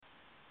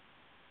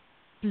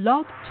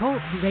Blog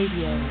Talk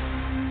Radio.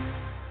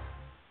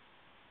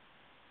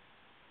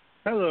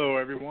 Hello,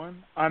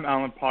 everyone. I'm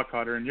Alan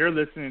Pockhotter, and you're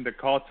listening to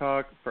Call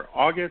Talk for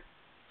August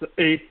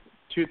 8th,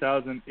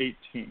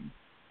 2018.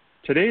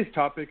 Today's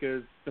topic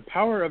is the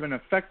power of an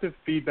effective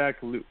feedback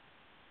loop.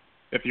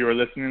 If you are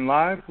listening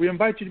live, we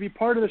invite you to be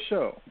part of the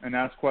show and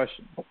ask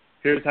questions.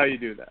 Here's how you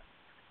do that.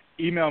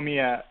 Email me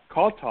at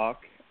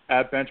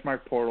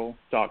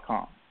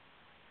calltalk@benchmarkportal.com.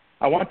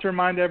 I want to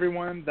remind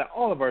everyone that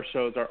all of our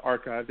shows are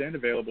archived and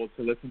available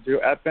to listen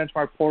to at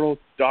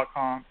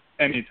benchmarkportal.com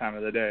any time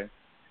of the day.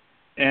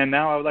 And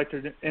now I would like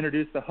to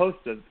introduce the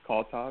host of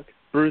Call Talk,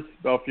 Bruce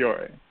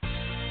Belfiore.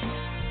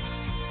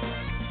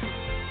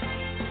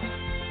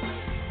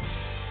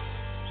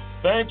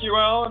 Thank you,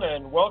 Alan,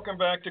 and welcome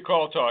back to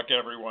Call Talk,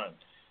 everyone.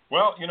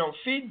 Well,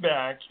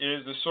 feedback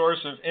is the source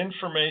of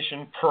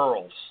information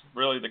pearls,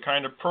 really the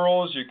kind of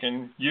pearls you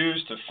can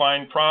use to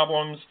find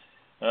problems,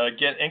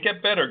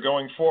 get better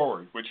going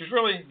forward, which is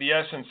really the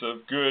essence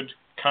of good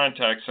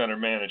contact center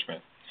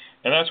management.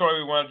 And that's why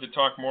we wanted to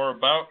talk more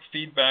about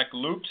feedback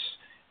loops,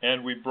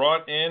 and we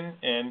brought in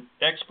an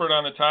expert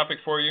on the topic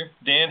for you,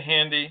 Dan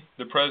Handy,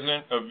 the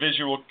president of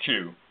Visual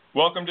Q.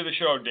 Welcome to the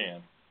show,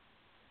 Dan.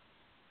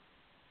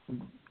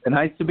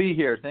 Nice to be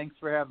here. Thanks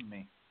for having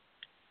me.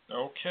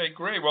 Okay,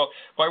 great. Well,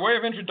 by way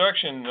of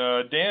introduction,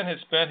 Dan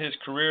has spent his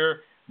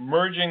career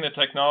merging the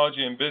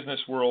technology and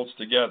business worlds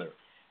together.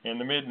 In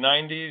the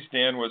mid-'90s,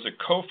 Dan was a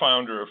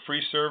co-founder of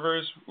Free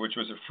Servers, which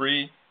was a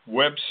free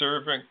web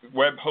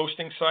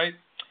hosting site,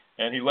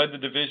 and he led the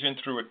division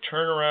through a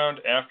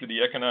turnaround after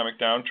the economic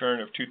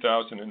downturn of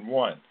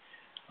 2001.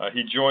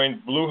 He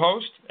joined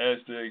Bluehost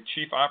as the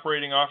chief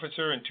operating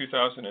officer in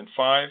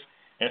 2005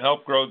 and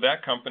helped grow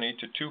that company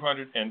to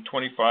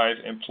 225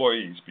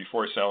 employees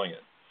before selling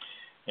it.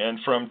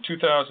 And from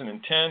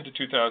 2010 to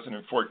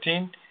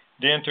 2014,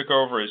 Dan took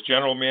over as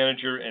general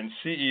manager and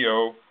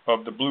CEO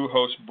of the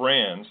Bluehost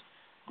brands,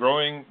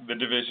 growing the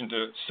division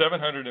to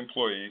 700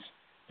 employees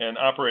and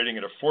operating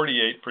at a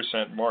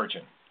 48%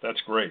 margin. That's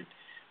great.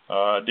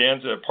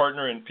 Dan's a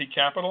partner in Peak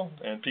Capital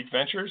and Peak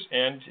Ventures,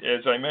 and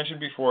as I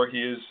mentioned before,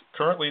 he is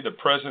currently the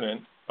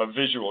president of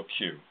Visual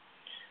Q.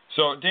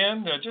 So,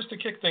 Dan, just to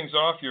kick things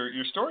off,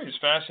 your story is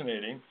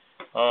fascinating.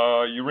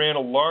 You ran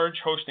a large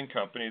hosting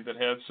company that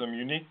had some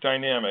unique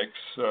dynamics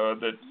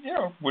that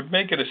would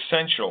make it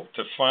essential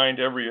to find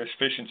every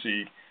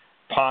efficiency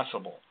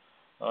possible.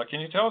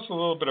 Can you tell us a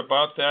little bit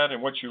about that and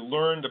what you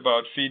learned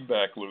about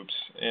feedback loops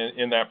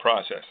in that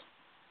process?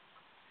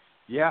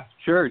 Yeah,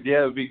 sure.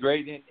 Yeah, it would be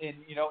great. And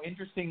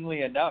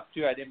interestingly enough,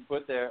 too, I didn't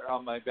put there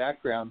on my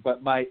background,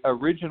 but my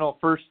original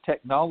first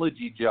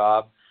technology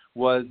job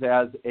was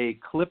as a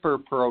Clipper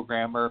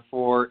programmer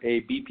for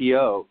a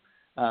BPO.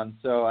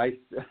 So I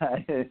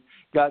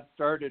got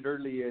started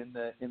early in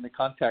the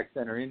contact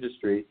center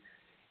industry,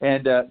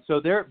 and so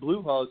there at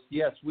Bluehost,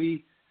 yes,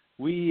 we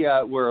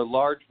were a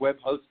large web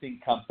hosting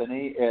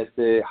company. At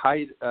the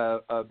height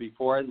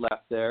before I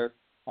left there,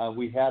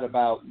 we had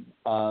about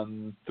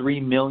 3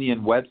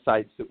 million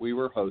websites that we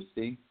were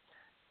hosted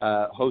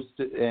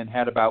and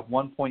had about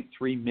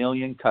 1.3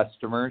 million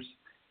customers,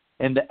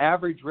 and the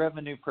average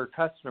revenue per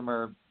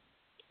customer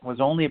was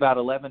only about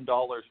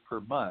 $11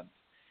 per month.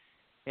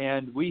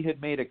 And we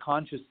had made a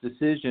conscious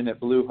decision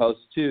at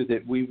Bluehost, too,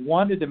 that we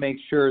wanted to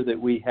make sure that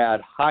we had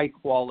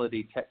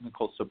high-quality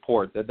technical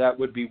support, that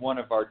would be one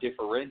of our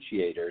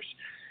differentiators.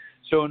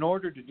 So in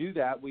order to do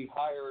that, we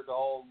hired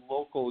all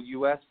local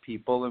U.S.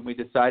 people, and we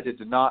decided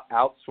to not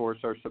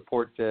outsource our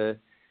support to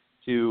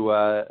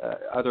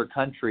other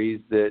countries.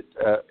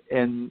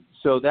 And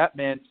so that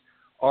meant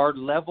our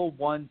level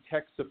 1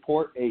 tech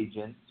support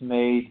agents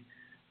made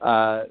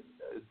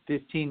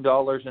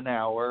 $15 an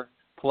hour,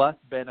 plus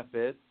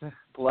benefits,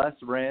 plus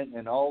rent,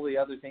 and all the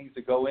other things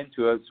that go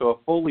into it. So a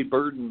fully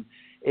burdened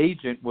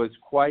agent was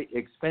quite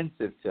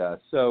expensive to us.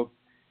 So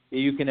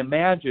you can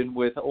imagine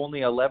with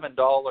only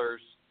 $11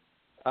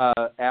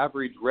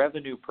 average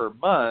revenue per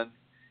month,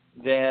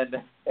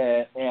 then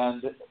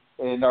and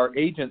our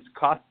agents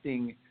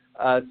costing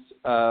us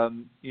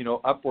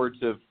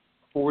upwards of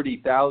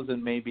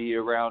 $40,000 maybe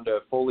around a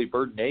fully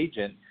burdened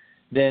agent,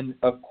 then,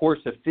 of course,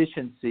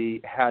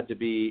 efficiency had to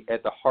be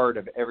at the heart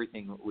of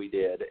everything that we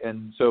did.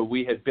 And so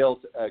we had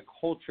built a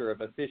culture of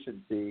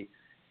efficiency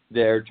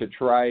there to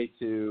try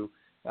to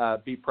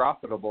be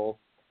profitable,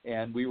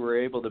 and we were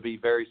able to be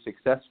very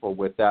successful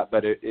with that,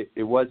 but it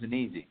wasn't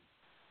easy.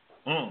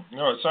 No,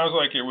 it sounds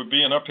like it would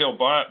be an uphill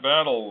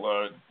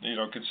battle,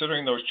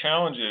 considering those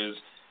challenges.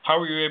 How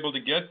were you able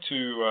to get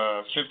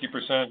to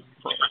 50%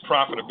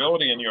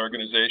 profitability in the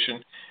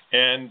organization,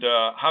 and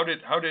how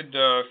did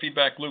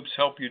feedback loops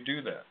help you do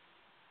that?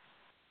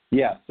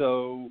 Yeah,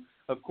 so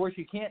of course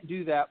you can't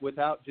do that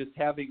without just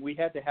we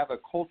had to have a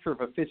culture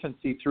of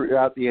efficiency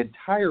throughout the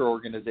entire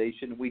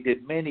organization. We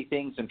did many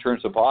things in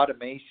terms of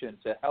automation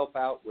to help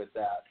out with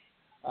that.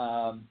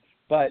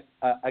 But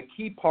a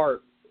key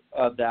part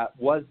of that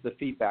was the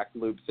feedback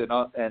loops,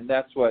 and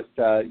that's what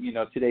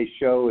today's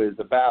show is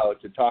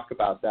about, to talk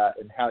about that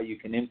and how you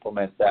can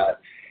implement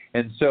that.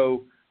 And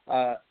so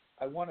I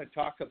want to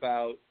talk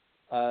about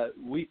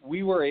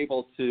we were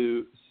able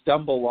to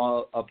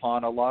stumble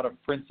upon a lot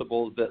of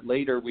principles that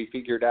later we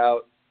figured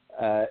out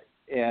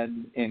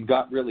and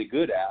got really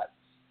good at.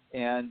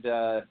 And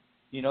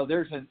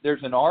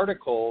there's an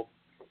article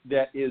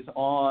that is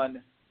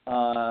on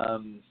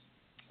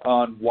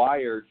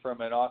Wired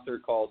from an author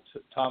called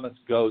Thomas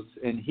Goetz,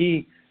 and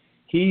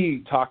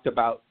he talked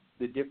about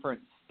the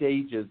different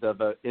stages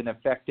of an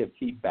effective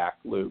feedback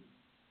loop.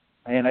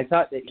 And I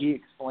thought that he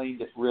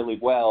explained it really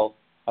well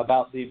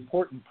about the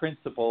important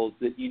principles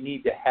that you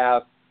need to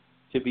have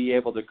to be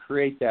able to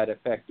create that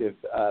effective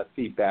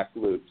feedback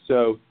loop.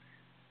 So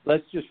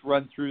let's just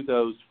run through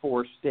those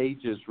 4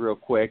 stages real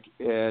quick,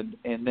 and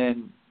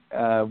then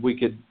we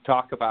could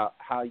talk about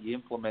how you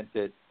implement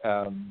it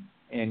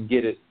and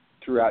get it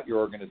throughout your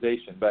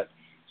organization. But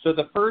so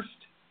the first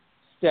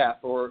step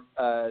or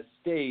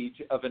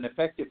stage of an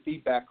effective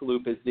feedback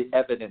loop is the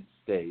evidence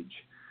stage.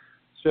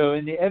 So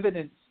in the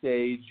evidence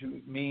stage,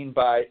 we mean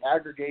by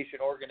aggregation,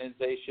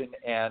 organization,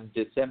 and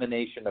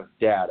dissemination of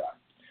data.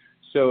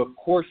 So of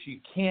course you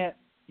can't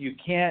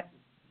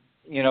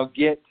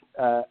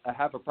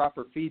have a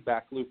proper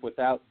feedback loop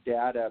without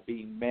data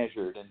being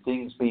measured and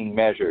things being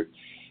measured.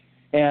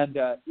 And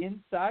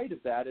inside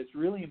of that, it's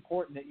really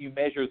important that you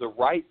measure the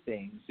right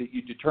things, that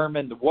you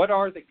determine what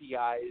are the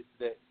PIs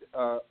that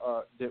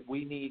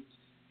we need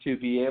to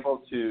be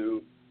able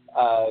to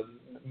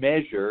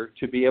measure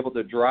to be able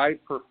to drive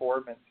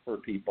performance for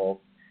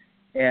people,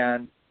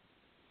 and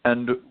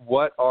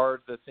what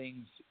are the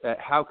things,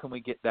 how can we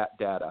get that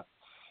data?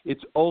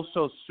 It's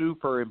also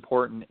super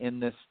important in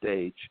this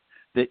stage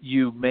that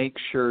you make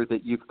sure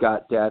that you've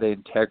got data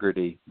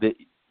integrity, that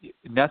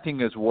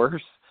nothing is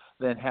worse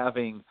than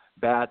having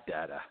bad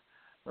data,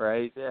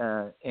 right?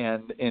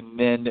 And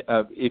then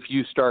if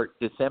you start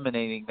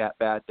disseminating that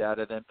bad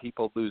data, then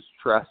people lose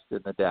trust in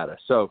the data.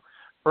 So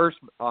first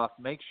off,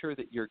 make sure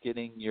that you're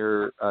getting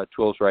your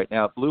tools right.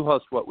 Now, at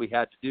Bluehost, what we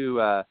had to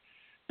do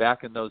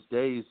back in those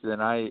days,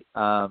 then I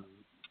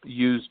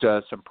used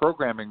some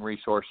programming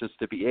resources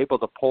to be able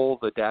to pull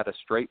the data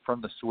straight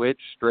from the switch,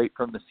 straight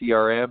from the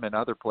CRM and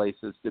other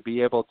places, to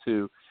be able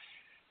to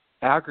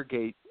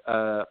aggregate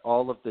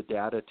all of the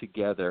data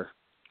together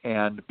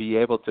and be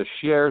able to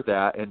share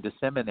that and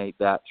disseminate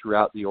that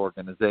throughout the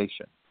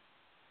organization.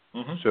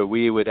 Mm-hmm. So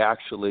we would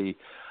actually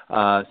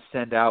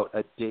send out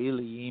a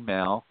daily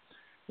email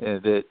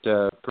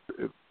that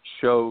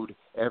showed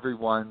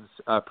everyone's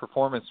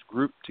performance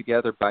grouped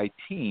together by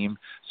team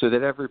so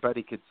that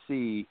everybody could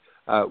see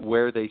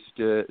where they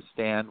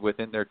stand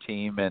within their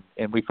team.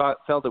 And we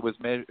felt it was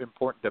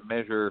important to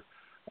measure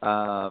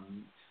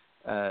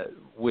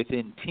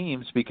within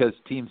teams because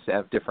teams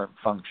have different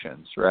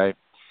functions, right?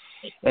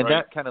 And right.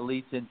 That kind of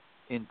leads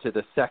into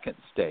the second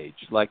stage,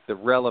 like the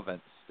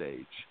relevance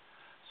stage.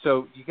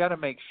 So you got to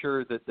make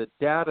sure that the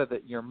data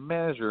that you're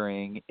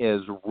measuring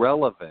is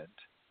relevant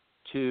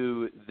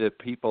to the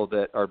people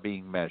that are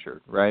being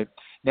measured, right?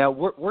 Now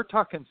we're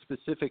talking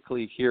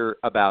specifically here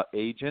about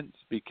agents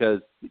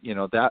because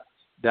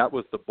that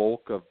was the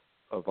bulk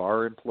of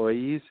our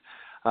employees,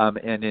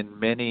 and in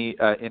many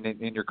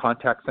in your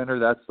contact center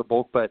that's the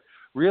bulk. But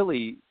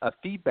really, a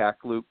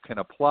feedback loop can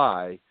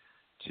apply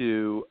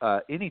to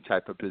any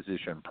type of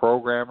position,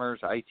 programmers,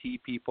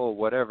 IT people,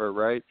 whatever,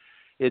 right?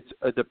 It's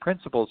the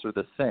principles are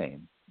the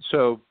same.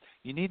 So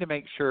you need to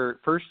make sure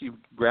first you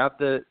grab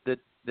the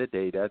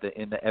data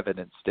in the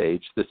evidence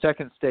stage. The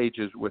second stage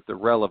is with the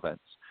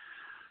relevance.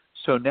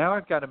 So now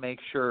I've got to make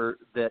sure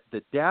that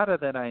the data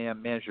that I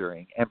am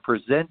measuring and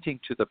presenting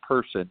to the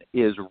person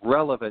is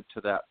relevant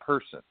to that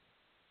person.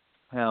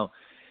 Now,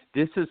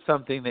 this is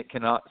something that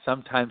cannot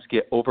sometimes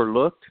get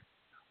overlooked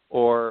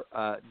or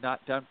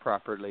not done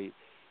properly.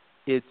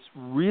 It's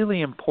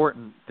really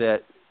important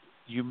that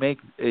you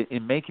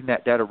in making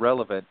that data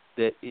relevant,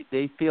 that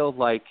they feel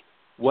like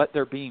what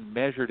they're being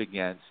measured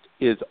against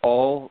is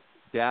all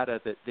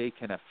data that they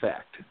can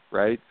affect,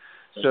 right?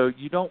 So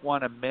you don't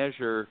want to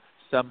measure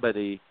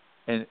somebody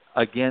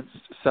against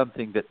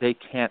something that they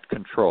can't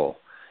control.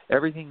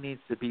 Everything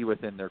needs to be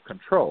within their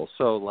control.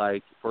 So,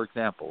 like, for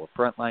example, a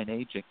frontline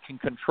agent can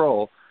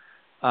control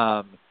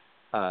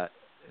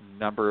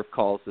number of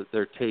calls that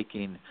they're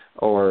taking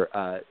or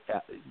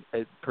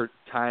per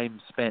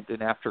time spent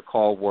in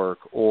after-call work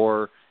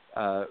or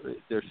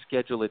their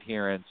schedule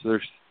adherence.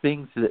 There's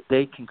things that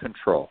they can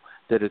control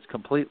that is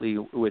completely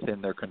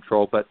within their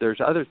control, but there's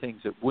other things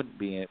that wouldn't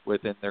be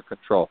within their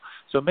control.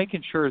 So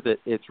making sure that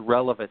it's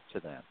relevant to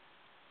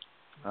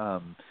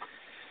them.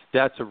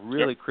 That's a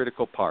really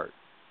critical part.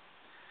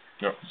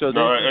 Yeah. So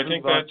I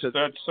think that's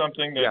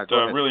something that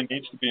really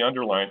needs to be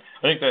underlined.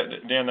 I think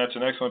that, Dan, that's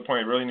an excellent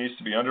point. It really needs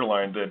to be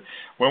underlined that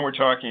when we're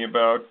talking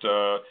about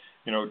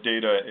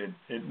data,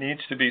 it needs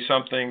to be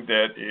something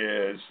that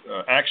is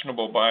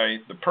actionable by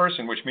the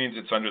person, which means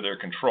it's under their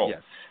control.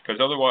 Yes.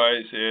 Because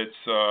otherwise it's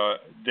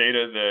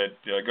data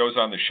that goes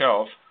on the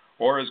shelf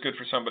or is good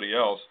for somebody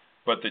else,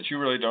 but that you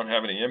really don't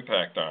have any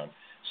impact on.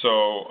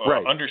 So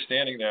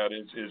understanding that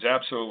is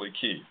absolutely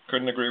key.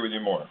 Couldn't agree with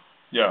you more.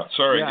 Yeah,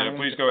 sorry,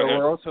 please go ahead.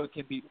 Or also it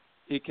can be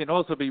it can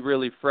also be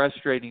really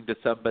frustrating to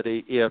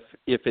somebody if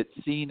it's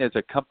seen as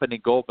a company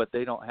goal, but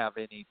they don't have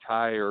any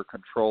tie or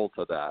control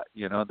to that,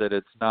 that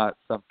it's not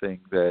something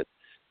that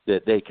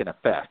they can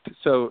affect.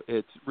 So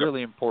it's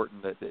really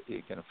important that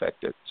it can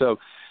affect it. So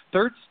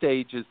third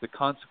stage is the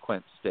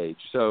consequence stage.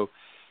 So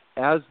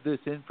as this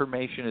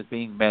information is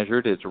being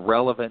measured, it's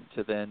relevant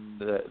to then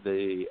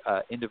the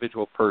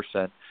individual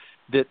person,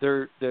 that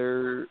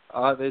there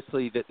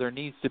obviously that there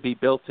needs to be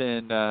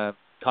built-in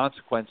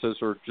consequences,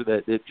 or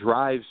that it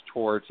drives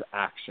towards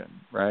action,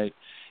 right?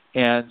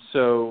 And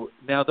so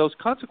now those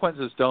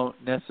consequences don't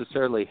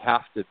necessarily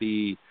have to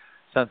be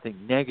something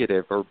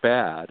negative or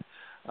bad,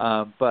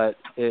 but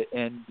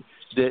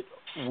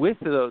with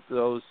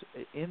those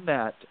in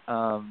that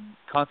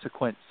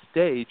consequence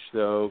stage,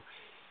 though,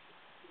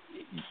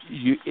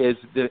 as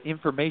the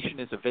information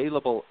is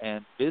available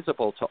and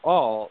visible to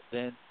all,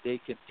 then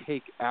they can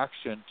take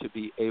action to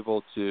be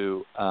able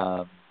to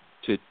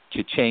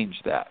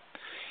change that.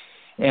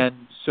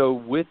 And so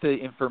with the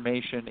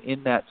information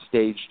in that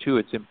stage, too,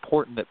 it's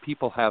important that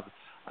people have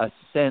a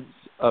sense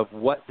of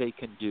what they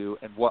can do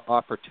and what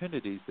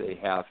opportunities they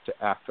have to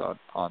act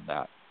on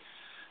that.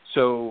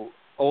 So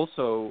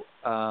also,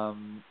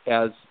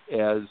 as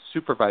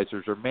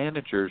supervisors or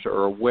managers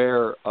are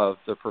aware of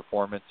the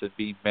performance and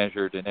being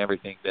measured and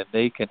everything, then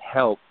they can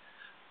help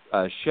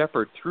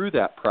shepherd through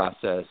that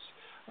process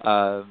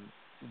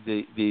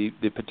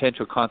the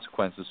potential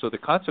consequences. So the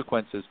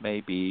consequences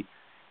may be,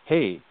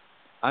 hey,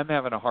 I'm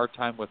having a hard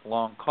time with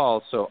long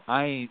calls, so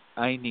I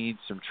need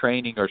some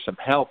training or some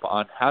help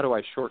on how do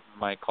I shorten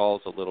my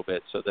calls a little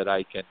bit so that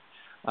I can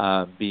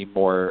be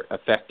more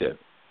effective.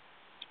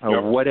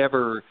 Or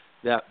whatever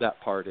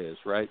that part is,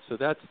 right? So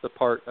that's the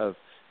part of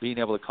being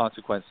able to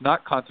consequence,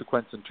 not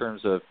consequence in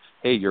terms of,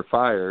 hey, you're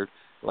fired,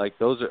 like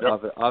those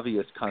are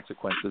obvious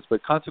consequences,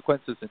 but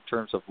consequences in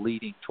terms of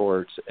leading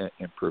towards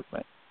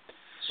improvement.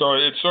 So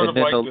it's sort of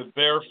like the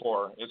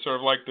therefore. It's sort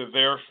of like the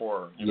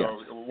therefore. You know,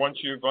 once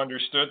you've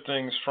understood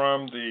things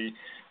from the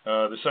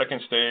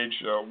second stage,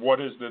 what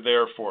is the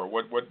therefore?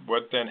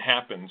 What then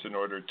happens in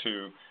order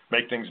to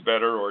make things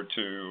better or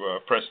to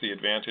press the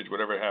advantage,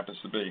 whatever it happens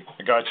to be?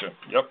 I gotcha.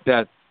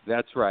 Yep.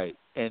 That's right.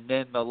 And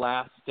then the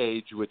last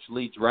stage, which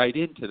leads right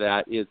into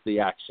that, is the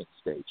action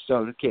stage.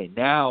 So, okay,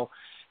 now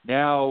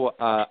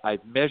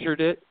I've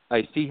measured it.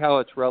 I see how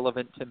it's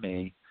relevant to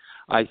me.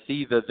 I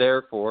see the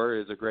therefore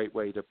is a great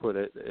way to put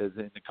it, is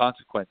in the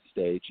consequence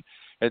stage.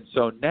 And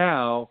so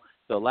now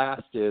the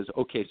last is,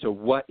 okay, so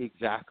what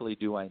exactly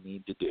do I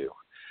need to do?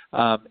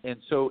 And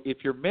so if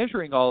you're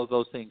measuring all of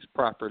those things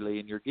properly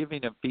and you're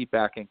giving them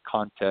feedback and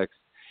context,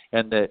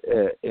 and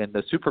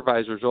the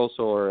supervisors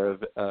also are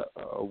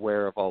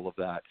aware of all of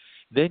that,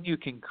 then you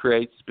can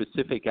create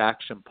specific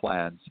action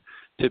plans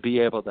to be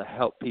able to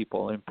help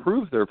people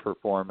improve their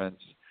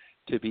performance,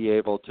 to be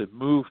able to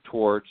move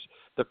towards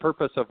the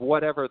purpose of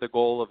whatever the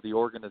goal of the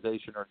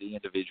organization or the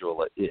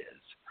individual is.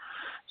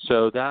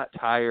 So that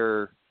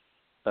entire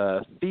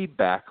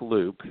feedback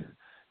loop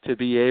to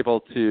be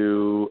able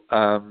to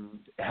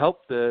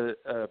help the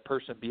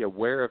person be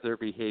aware of their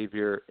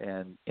behavior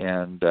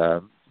and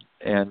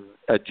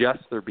adjust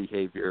their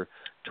behavior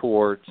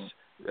towards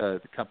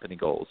the company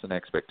goals and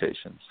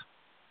expectations.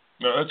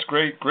 No, that's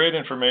great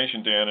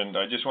information, Dan. And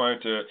I just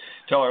wanted to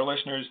tell our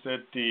listeners that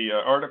the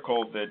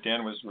article that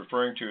Dan was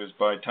referring to is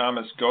by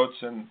Thomas Goetz,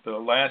 and the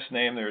last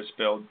name there is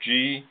spelled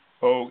Goetz.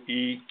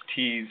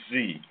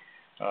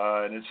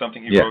 And it's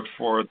something he wrote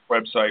for the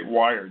website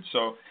Wired.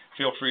 So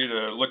feel free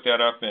to look that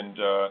up and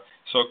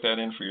soak that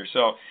in for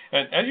yourself.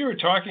 And as you were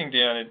talking,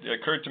 Dan, it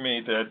occurred to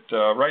me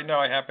that right now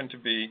I happen to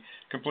be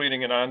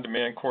completing an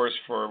on-demand course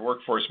for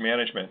workforce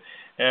management.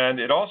 And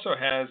it also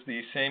has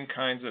the same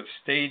kinds of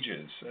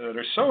stages that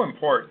are so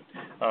important.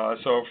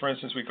 So, for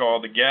instance, we call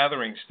the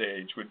gathering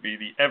stage would be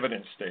the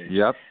evidence stage.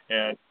 Yep.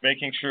 And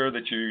making sure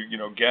that you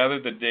gather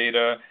the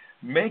data,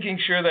 making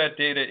sure that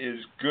data is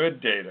good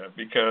data,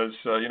 because,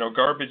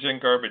 garbage in,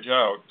 garbage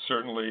out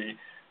certainly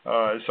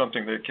is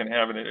something that can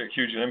have a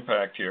huge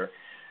impact here.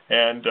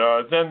 And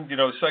then,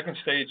 the second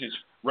stage is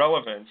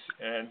relevance,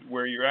 and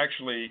where you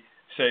actually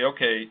say,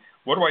 okay,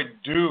 what do I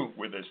do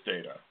with this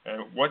data?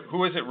 And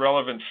who is it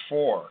relevant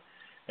for?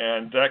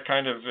 And that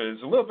kind of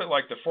is a little bit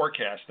like the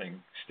forecasting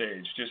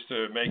stage, just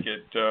to make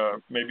it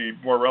maybe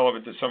more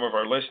relevant to some of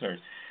our listeners.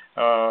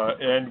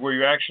 And where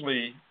you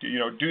actually,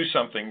 do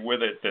something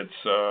with it that's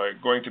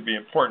going to be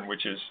important,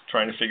 which is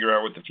trying to figure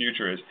out what the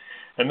future is.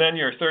 And then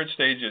your third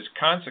stage is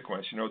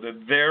consequence, the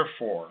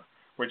therefore,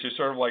 which is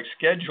sort of like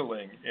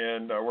scheduling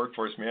in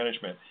workforce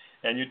management.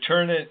 And you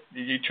turn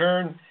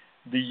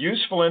the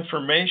useful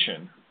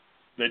information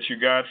that you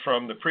got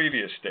from the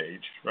previous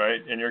stage,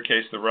 right? In your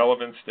case, the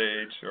relevance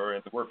stage, or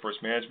in the workforce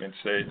management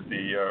stage,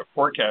 the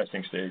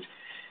forecasting stage,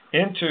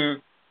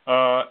 into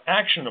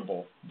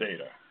actionable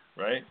data,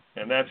 right?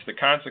 And that's the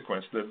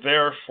consequence, the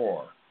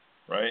therefore,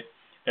 right?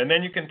 And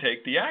then you can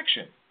take the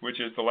action,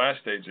 which is the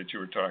last stage that you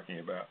were talking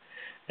about.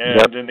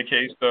 And in the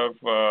case of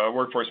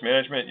workforce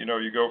management,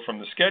 you go from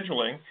the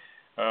scheduling,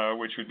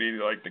 which would be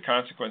like the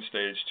consequence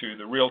stage, to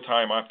the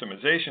real-time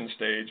optimization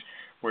stage,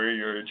 where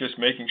you're just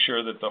making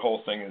sure that the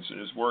whole thing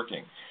is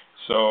working.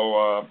 So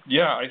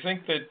I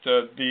think that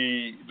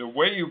the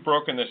way you've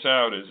broken this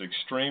out is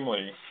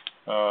extremely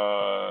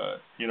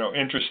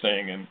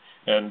interesting,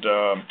 and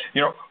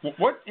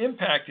what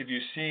impact have you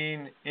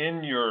seen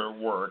in your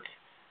work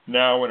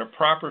now when a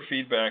proper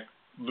feedback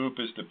loop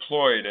is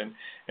deployed, and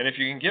if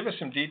you can give us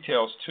some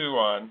details too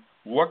on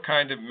what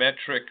kind of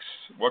metrics,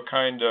 what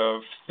kind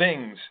of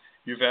things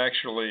you've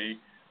actually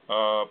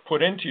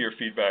put into your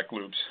feedback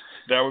loops,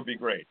 that would be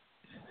great.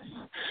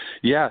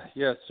 Yeah.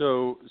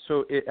 So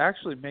it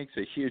actually makes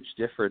a huge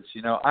difference.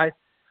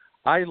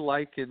 I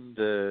liken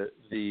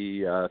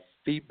the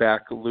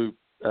feedback loop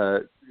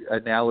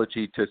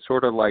analogy to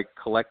sort of like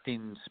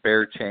collecting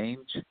spare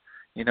change.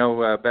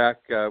 Back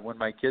when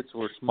my kids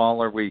were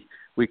smaller, we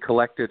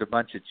collected a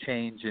bunch of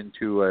change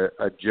into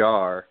a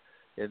jar,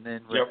 and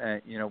then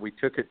we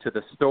took it to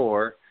the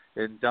store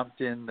and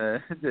dumped in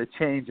the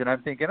change, and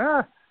I'm thinking,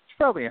 there's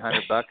probably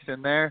 $100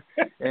 in there,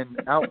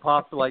 and out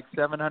popped like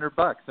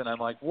 $700, and I'm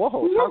like,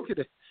 whoa,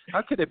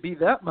 how could it be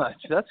that much?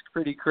 That's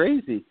pretty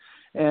crazy.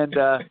 And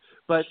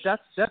but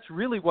that's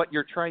really what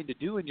you're trying to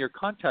do in your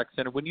contact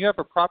center. When you have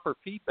a proper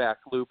feedback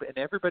loop and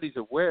everybody's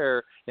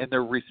aware and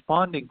they're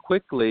responding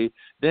quickly,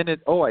 then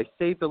I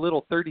saved a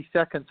little 30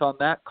 seconds on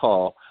that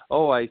call.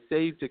 I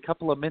saved a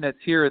couple of minutes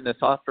here in this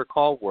after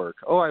call work.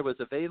 I was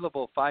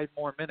available 5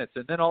 more minutes.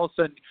 And then all of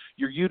a sudden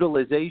your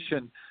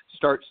utilization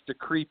starts to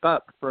creep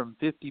up from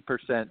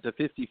 50% to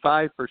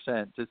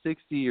 55% to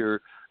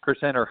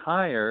 60% or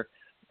higher.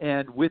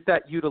 And with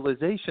that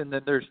utilization,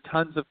 then there's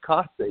tons of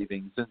cost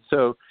savings. And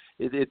so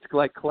it's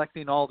like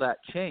collecting all that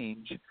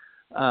change.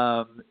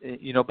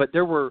 But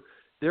there were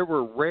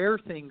rare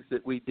things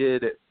that we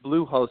did at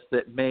Bluehost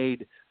that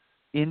made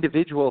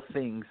individual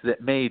things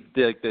that made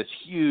this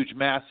huge,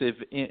 massive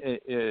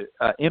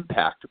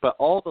impact. But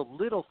all the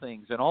little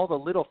things and all the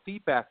little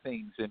feedback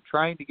things and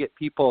trying to get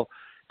people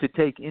to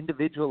take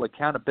individual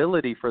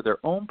accountability for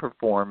their own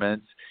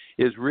performance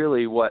is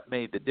really what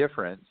made the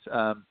difference.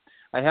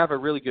 I have a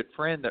really good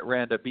friend that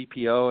ran a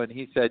BPO, and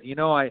he said,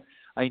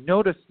 I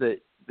noticed that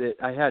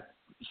I had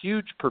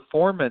huge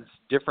performance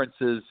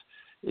differences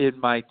in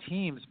my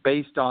teams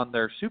based on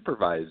their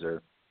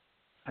supervisor.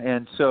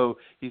 And so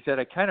he said,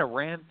 I kind of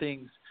ran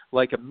things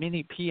like a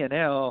mini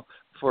P&L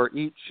for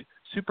each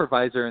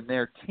supervisor in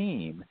their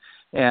team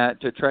and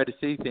to try to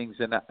see things.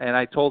 And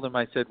I told him,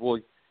 I said, well,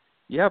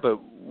 yeah, but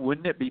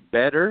wouldn't it be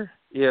better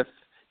if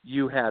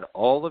you had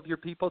all of your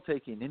people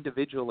taking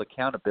individual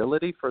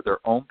accountability for their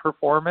own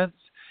performance?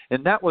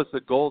 And that was the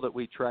goal that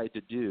we tried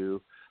to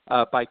do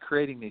by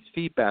creating these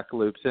feedback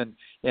loops. And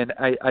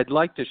I'd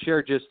like to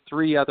share just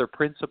 3 other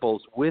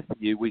principles with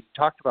you. We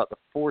talked about the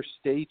 4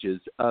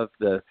 stages of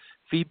the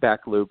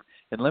feedback loop.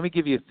 And let me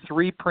give you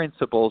 3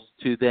 principles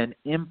to then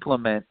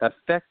implement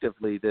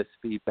effectively this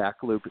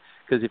feedback loop,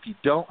 because if you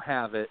don't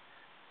have it,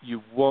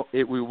 you won't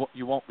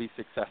be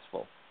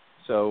successful.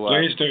 So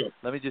please do.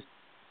 Let me just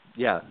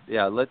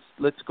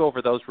let's go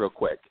over those real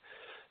quick.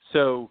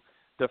 So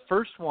the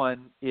first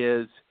one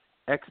is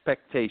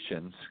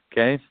expectations,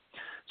 okay?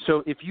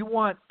 So if you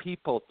want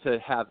people to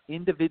have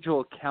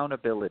individual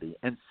accountability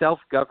and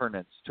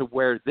self-governance to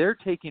where they're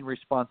taking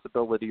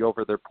responsibility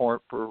over their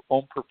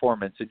own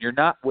performance, and you're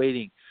not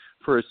waiting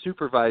for a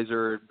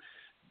supervisor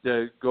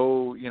to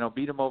go,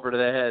 beat them over to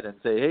the head and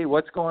say, hey,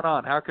 what's going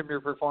on? How come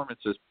your performance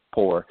is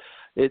poor?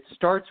 It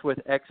starts with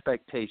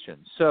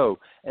expectations. So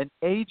an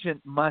agent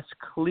must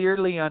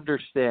clearly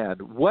understand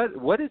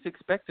what is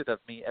expected of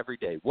me every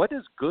day. What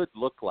does good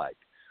look like?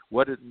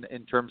 What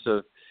in terms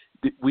of,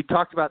 we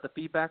talked about the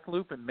feedback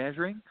loop and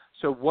measuring.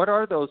 So what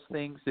are those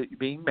things that are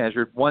being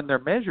measured? When they're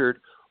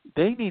measured,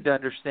 they need to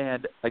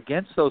understand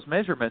against those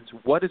measurements,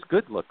 what does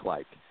good look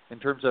like in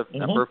terms of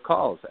number of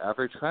calls,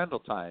 average handle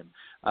time,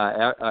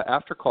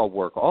 after call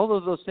work, all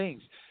of those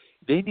things.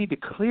 They need to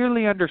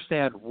clearly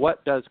understand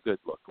what does good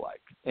look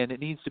like, and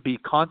it needs to be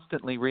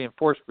constantly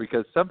reinforced,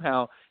 because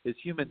somehow as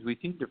humans we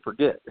seem to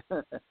forget.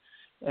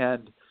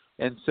 and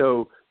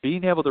so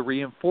being able to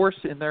reinforce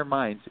in their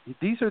minds,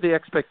 these are the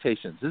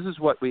expectations. This is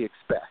what we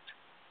expect.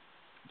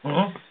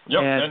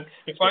 Yep. And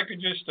if I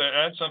could just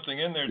add something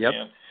in there,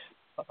 Dan,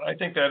 I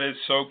think that is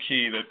so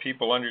key that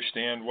people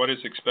understand what is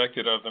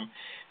expected of them.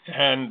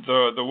 And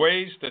the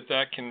ways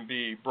that can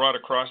be brought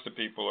across to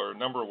people are a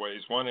number of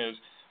ways. One is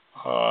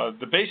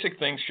the basic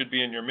things should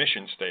be in your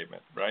mission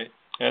statement, right?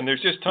 And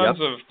there's just tons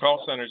of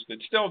call centers that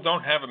still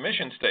don't have a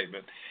mission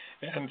statement.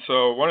 And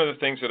so one of the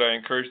things that I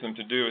encourage them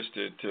to do is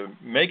to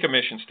make a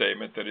mission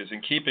statement that is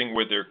in keeping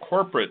with their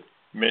corporate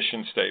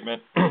mission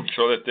statement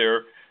so that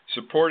they're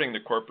supporting the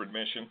corporate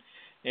mission,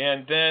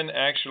 and then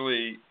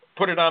actually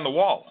put it on the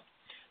wall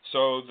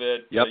so that,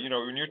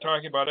 when you're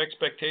talking about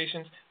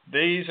expectations,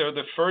 these are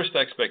the first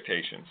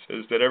expectations,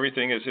 is that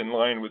everything is in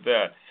line with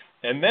that.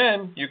 And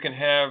then you can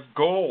have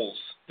goals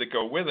that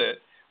go with it,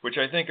 which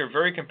I think are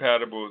very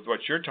compatible with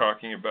what you're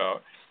talking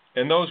about.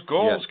 And those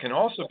goals can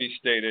also be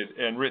stated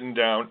and written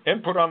down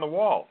and put on the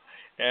wall.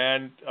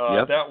 And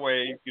that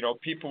way,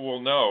 people will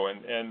know.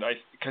 And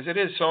because it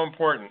is so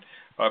important.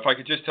 If I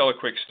could just tell a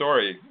quick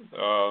story,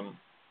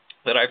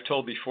 that I've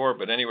told before,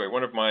 but anyway,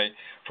 one of my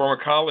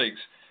former colleagues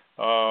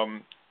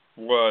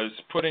was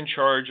put in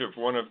charge of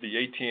one of the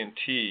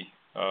AT&T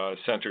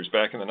centers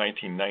back in the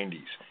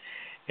 1990s.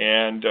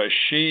 And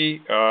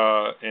she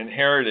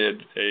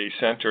inherited a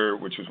center,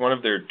 which was one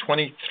of their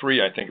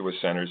 23, I think it was,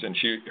 centers, and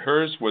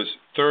hers was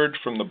third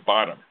from the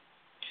bottom,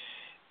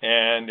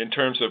 and in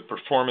terms of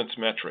performance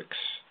metrics.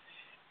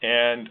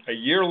 And a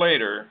year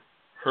later,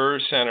 her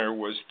center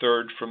was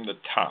third from the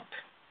top.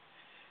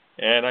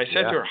 And I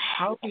said to her,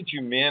 how did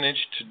you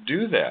manage to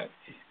do that?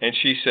 And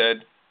she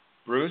said,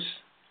 Bruce,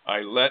 I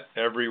let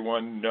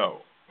everyone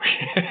know.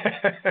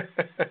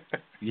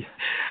 He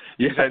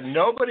said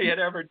nobody had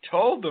ever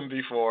told them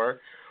before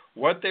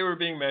what they were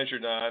being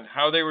measured on,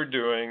 how they were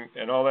doing,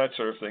 and all that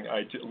sort of thing.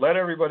 I let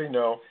everybody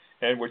know.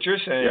 And what you're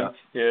saying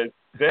is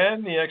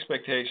then the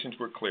expectations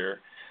were clear.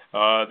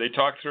 They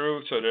talked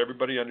through so that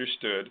everybody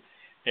understood.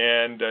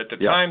 And at the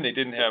time, they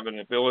didn't have an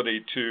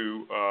ability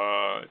to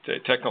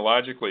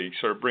technologically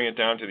sort of bring it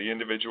down to the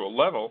individual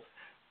level.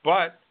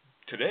 But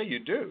today you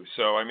do.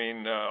 So, I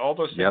mean, all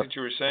those things that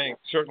you were saying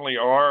certainly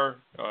are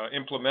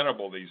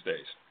implementable these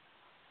days.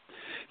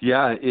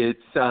 Yeah, it's.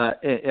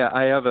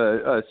 I have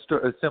a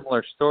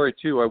similar story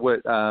too. I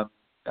went a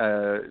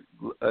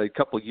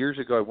couple of years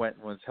ago. I went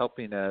and was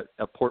helping a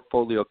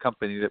portfolio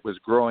company that was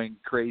growing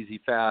crazy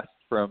fast.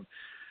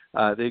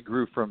 They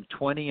grew from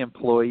 20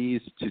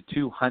 employees to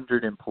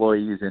 200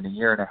 employees in a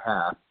year and a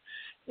half.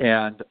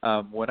 And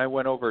when I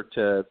went over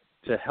to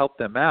help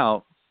them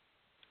out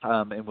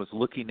and was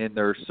looking in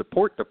their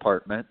support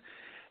department,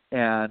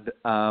 and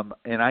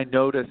I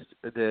noticed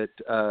that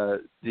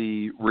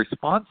the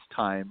response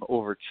time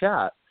over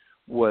chat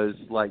was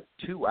like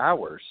 2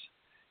 hours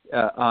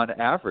on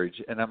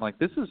average, and I'm like,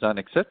 this is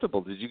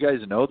unacceptable. Did you guys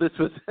know this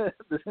was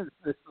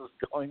this was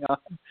going on?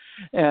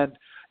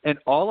 And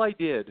all I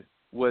did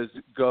was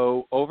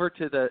go over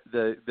to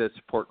the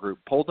support group,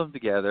 pulled them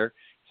together,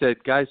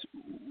 said, guys,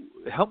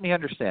 help me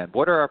understand.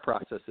 What are our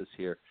processes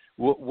here?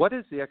 What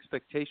is the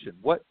expectation?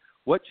 What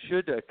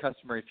should a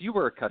customer, if you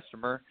were a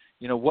customer,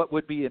 what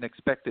would be an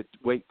expected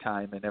wait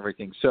time and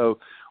everything? So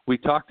we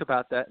talked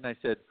about that, and I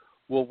said,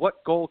 well,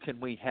 what goal can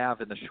we have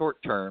in the short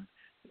term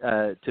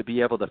to be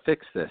able to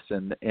fix this?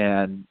 And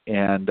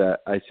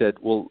I said,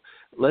 well,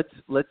 let's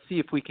see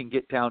if we can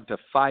get down to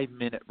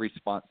 5-minute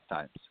response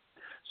times.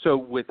 So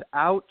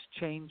without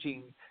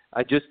changing,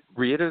 I just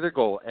reiterated the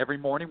goal. Every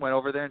morning went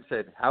over there and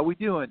said, how we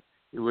doing?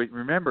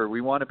 Remember,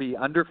 we want to be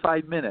under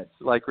 5 minutes,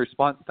 like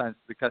response times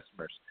to the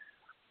customers.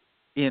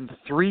 In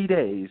 3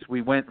 days,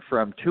 we went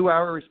from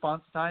 2-hour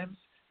response times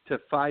to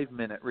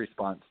 5-minute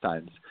response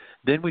times.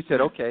 Then we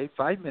said, okay,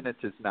 5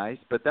 minutes is nice,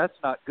 but that's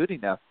not good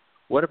enough.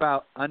 What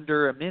about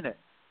under a minute?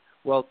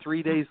 Well,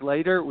 3 days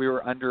later, we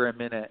were under a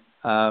minute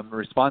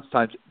response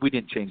times. We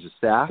didn't change the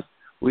staff.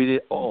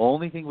 The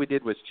only thing we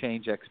did was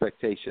change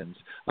expectations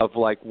of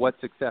like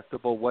what's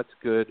acceptable, what's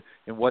good,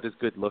 and what does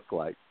good look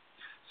like.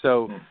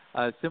 So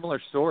a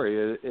similar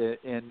story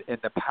in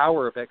the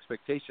power of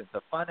expectations. A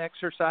fun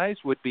exercise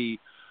would be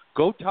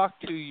go talk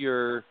to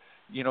your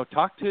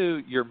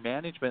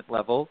management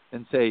level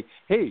and say,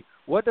 hey,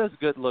 what does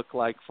good look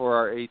like for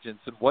our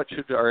agents, and what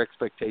should our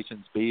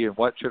expectations be, and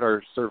what should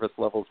our service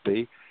levels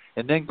be?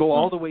 And then go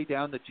all the way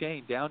down the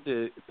chain, down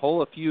to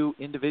pull a few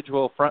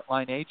individual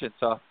frontline agents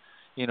off,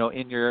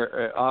 in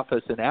your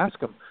office and ask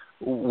them,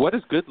 what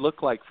does good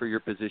look like for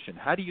your position?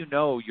 How do you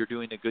know you're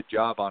doing a good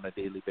job on a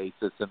daily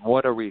basis, and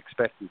what are we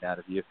expecting out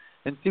of you?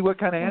 And see what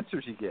kind of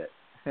answers you get.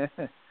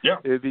 It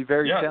would be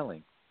very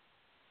telling.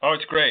 Oh,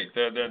 it's great.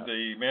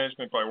 The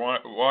management, by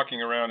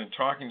walking around and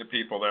talking to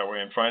people that way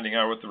and finding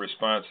out what the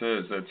response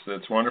is,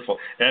 that's wonderful.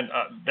 And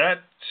that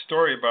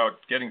story about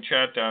getting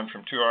chat down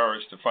from 2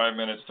 hours to 5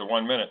 minutes to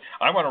 1 minute,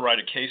 I want to write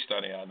a case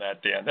study on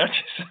that, Dan. That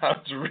just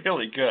sounds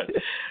really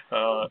good.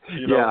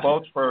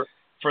 Both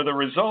for the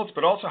results,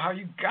 but also how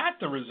you got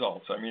the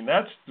results. I mean,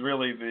 that's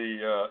really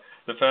the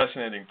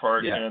fascinating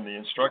part and the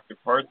instructive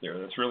part there.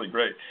 That's really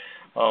great.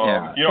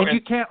 And you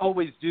can't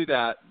always do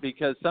that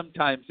because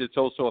sometimes it's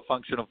also a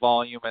function of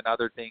volume and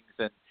other things,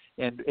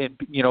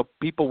 and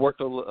people worked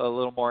a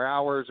little more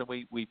hours, and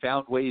we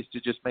found ways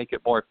to just make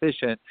it more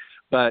efficient.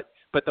 But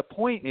the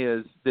point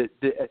is that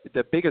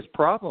the biggest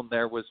problem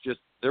there was just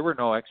there were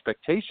no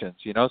expectations,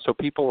 so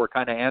people were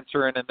kind of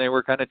answering, and they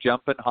were kind of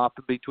jumping,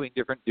 hopping between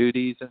different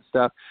duties and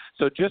stuff.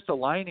 So just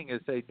aligning and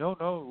say,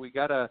 no, we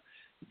got to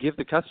give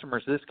the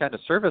customers this kind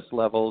of service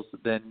levels,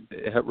 then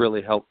it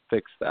really helped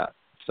fix that.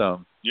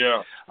 So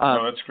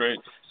that's great.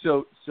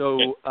 So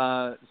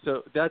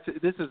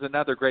this is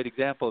another great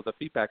example of the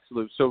feedback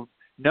loop. So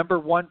number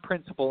one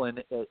principle in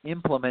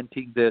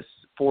implementing this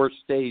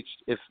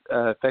 4-staged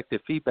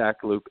effective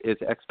feedback loop is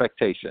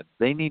expectation.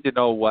 They need to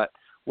know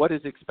what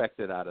is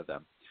expected out of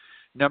them.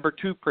 Number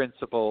 2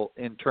 principle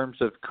in terms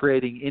of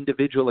creating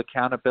individual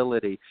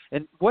accountability.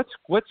 And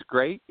what's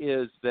great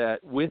is that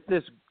with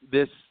this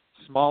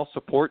small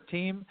support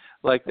team,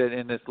 like that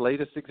in this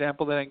latest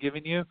example that I'm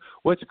giving you,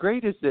 what's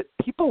great is that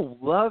people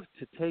love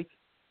to take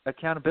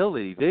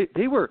accountability.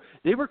 They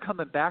were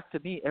coming back to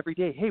me every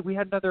day. Hey, we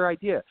had another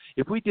idea.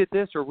 If we did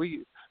this, or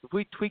if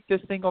we tweak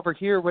this thing over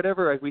here,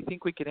 whatever, we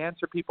think we can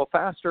answer people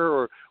faster,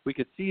 or we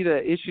could see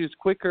the issues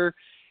quicker.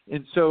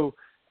 And so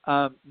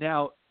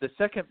now the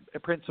second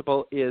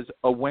principle is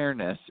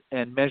awareness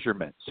and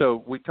measurement.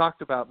 So we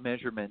talked about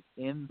measurement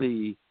in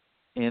the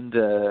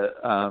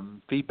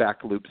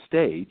feedback loop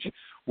stage.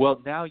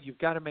 Well, now you've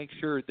got to make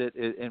sure that,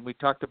 and we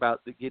talked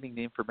about getting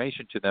the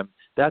information to them,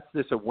 that's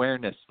this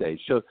awareness stage.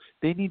 So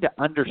they need to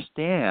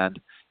understand,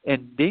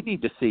 and they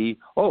need to see,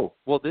 oh,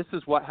 well, this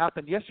is what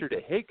happened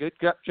yesterday. Hey, good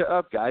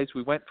job, guys.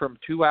 We went from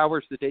 2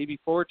 hours the day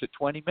before to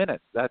 20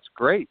 minutes. That's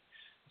great.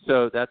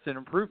 So that's an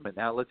improvement.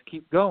 Now let's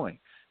keep going.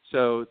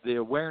 So the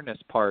awareness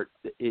part,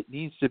 it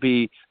needs to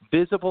be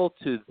visible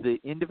to the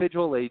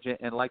individual agent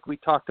and, like we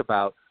talked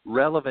about,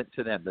 relevant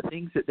to them, the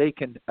things that they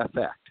can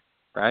affect,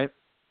 right?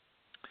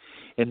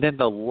 And then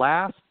the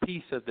last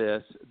piece of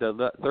this,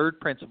 the third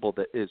principle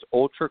that is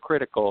ultra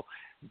critical,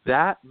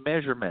 that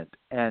measurement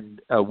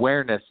and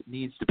awareness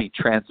needs to be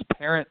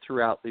transparent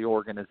throughout the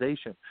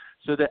organization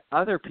so that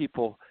other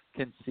people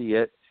can see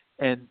it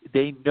and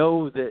they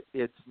know that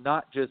it's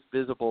not just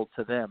visible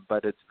to them,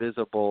 but it's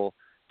visible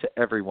to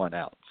everyone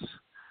else.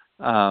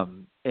 So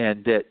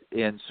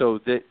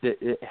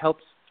it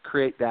helps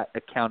create that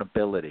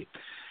accountability.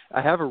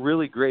 I have a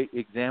really great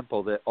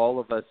example that all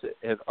of us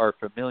are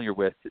familiar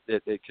with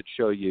that could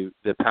show you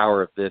the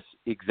power of this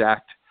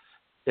exact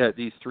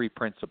these three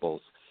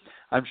principles.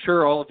 I'm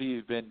sure all of you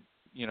have been,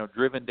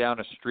 driven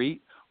down a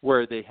street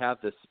where they have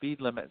the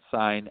speed limit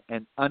sign,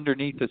 and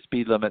underneath the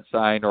speed limit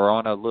sign or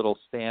on a little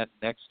stand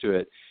next to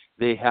it,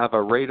 they have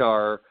a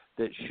radar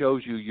that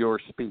shows you your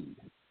speed,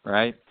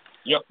 right?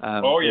 Yep.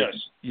 Yes.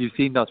 You've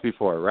seen those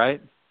before,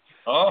 right?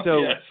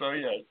 Yes.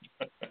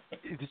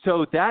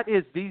 So that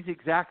is these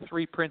exact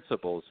three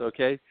principles,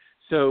 okay?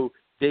 So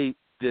the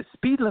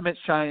speed limit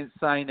sign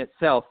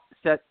itself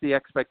sets the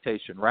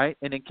expectation, right?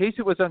 And in case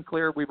it was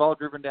unclear, we've all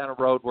driven down a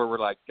road where we're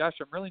like, gosh,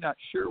 I'm really not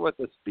sure what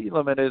the speed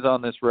limit is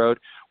on this road.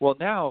 Well,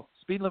 now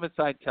speed limit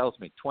sign tells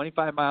me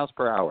 25 miles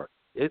per hour.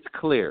 It's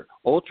clear,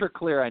 ultra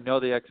clear. I know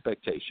the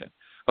expectation.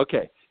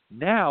 Okay,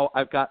 now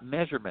I've got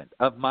measurement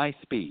of my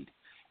speed.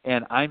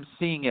 And I'm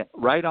seeing it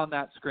right on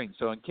that screen.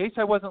 So in case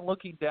I wasn't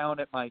looking down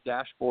at my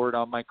dashboard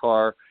on my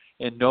car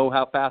and know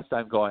how fast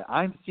I'm going,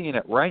 I'm seeing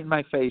it right in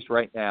my face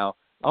right now.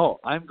 Oh,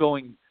 I'm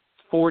going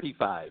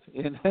 45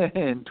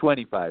 in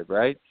 25,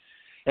 right?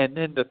 And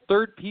then the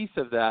third piece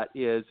of that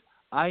is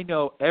I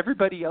know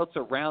everybody else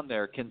around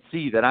there can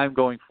see that I'm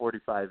going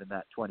 45 in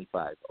that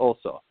 25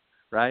 also,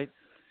 right?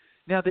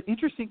 Now, the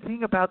interesting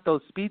thing about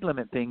those speed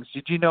limit things,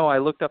 did you know I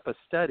looked up a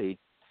study?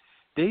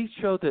 They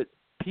show that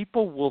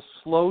people will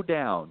slow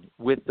down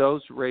with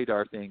those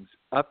radar things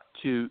up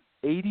to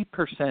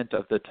 80%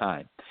 of the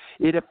time.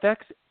 It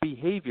affects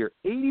behavior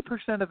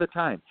 80% of the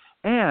time.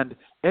 And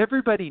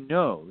everybody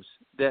knows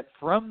that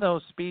from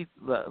those speed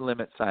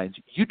limit signs,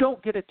 you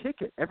don't get a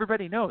ticket.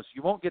 Everybody knows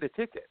you won't get a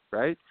ticket,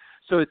 right?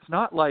 So it's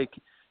not like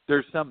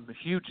there's some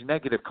huge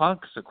negative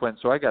consequence,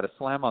 so I got to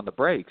slam on the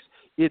brakes.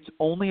 It's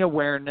only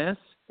awareness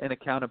and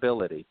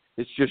accountability.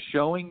 It's just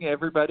showing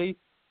everybody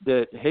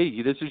that,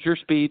 hey, this is your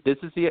speed, this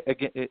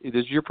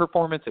is your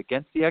performance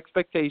against the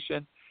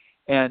expectation,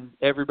 and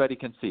everybody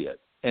can see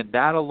it. And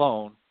that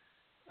alone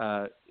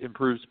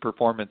improves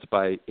performance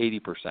by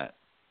 80%.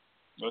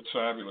 That's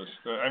fabulous.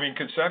 I mean,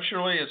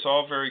 conceptually, it's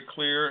all very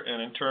clear,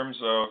 and in terms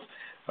of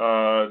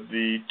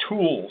the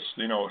tools,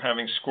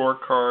 having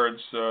scorecards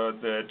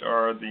that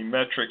are the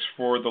metrics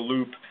for the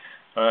loop,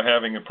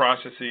 having the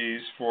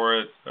processes for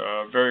it,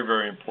 very,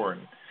 very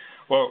important.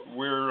 Well,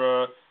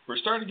 we're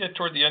starting to get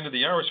toward the end of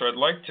the hour, so I'd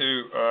like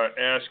to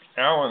ask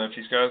Alan if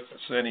he's got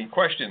any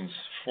questions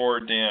for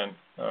Dan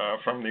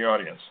from the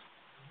audience.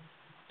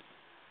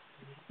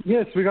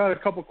 Yes, we got a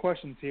couple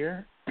questions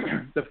here.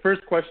 The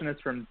first question is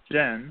from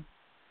Jen.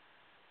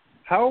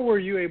 How were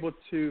you able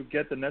to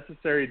get the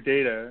necessary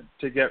data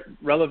to get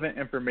relevant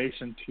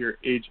information to your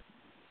agent?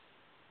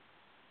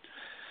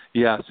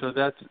 Yeah, so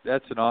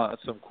that's an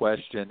awesome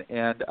question,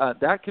 and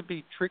that can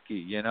be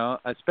tricky,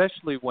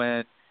 especially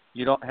when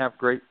you don't have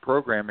great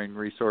programming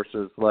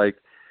resources like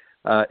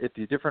at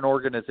the different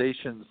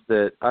organizations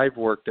that I've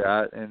worked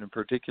at, and in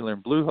particular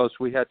in Bluehost,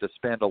 we had to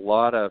spend a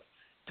lot of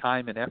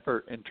time and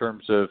effort in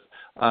terms of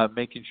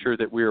making sure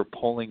that we were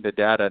pulling the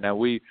data. Now,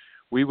 we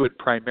would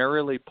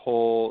primarily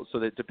pull, so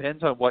that it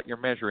depends on what you're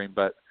measuring,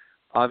 but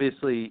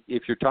obviously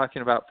if you're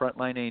talking about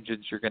frontline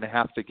agents, you're going to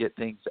have to get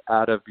things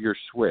out of your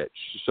switch.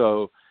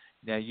 So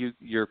now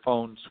your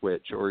phone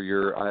switch or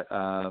your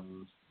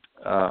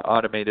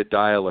automated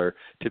dialer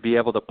to be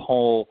able to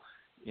pull,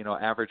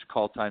 average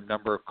call time,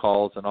 number of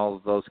calls, and all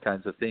of those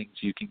kinds of things.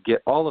 You can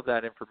get all of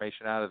that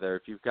information out of there.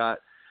 If you've got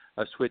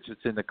a switch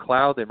that's in the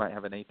cloud, they might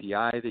have an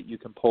API that you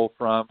can pull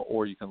from,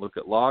 or you can look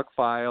at log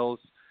files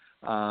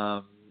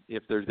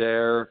if they're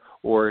there,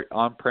 or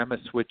on-premise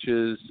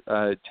switches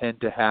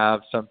tend to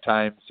have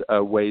sometimes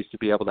ways to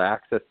be able to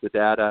access the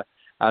data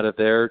out of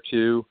there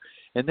too.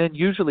 And then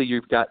usually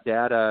you've got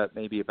data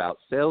maybe about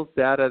sales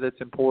data that's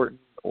important,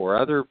 or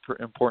other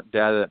important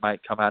data that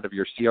might come out of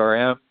your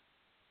CRM,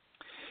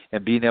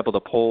 and being able to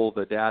pull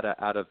the data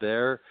out of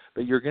there.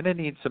 But you're going to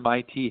need some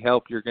IT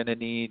help. You're going to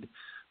need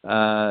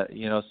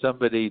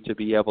somebody to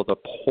be able to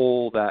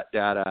pull that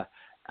data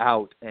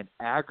out and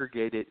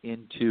aggregate it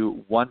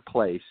into one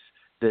place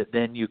that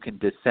then you can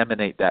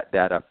disseminate that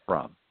data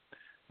from.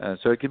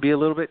 So it can be a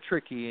little bit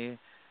tricky,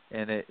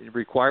 and it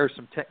requires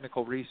some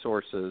technical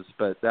resources,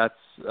 but that's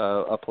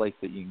a place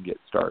that you can get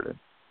started.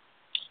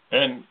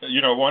 And,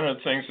 one of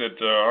the things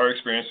that our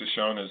experience has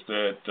shown is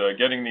that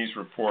getting these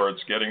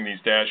reports, getting these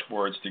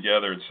dashboards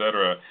together, et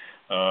cetera,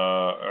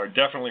 are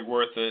definitely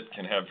worth it,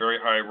 can have very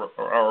high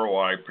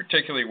ROI,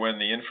 particularly when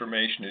the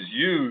information is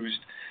used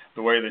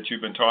the way that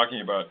you've been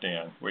talking about,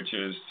 Dan, which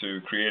is to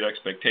create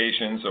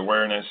expectations,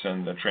 awareness,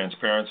 and the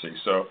transparency.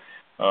 So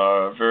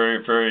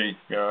very, very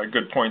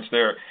good points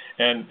there.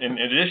 And in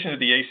addition to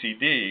the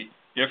ACD,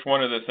 if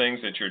one of the things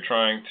that you're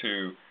trying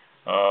to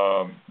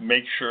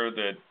make sure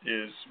that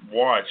is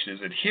watched is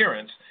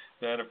adherence,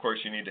 then of course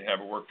you need to have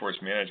a workforce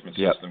management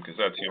system, because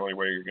that's the only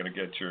way you're going to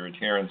get your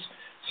adherence.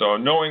 So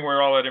knowing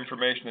where all that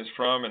information is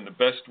from and the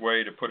best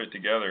way to put it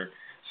together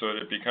so that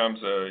it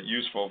becomes a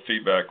useful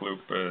feedback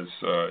loop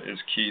is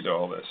key to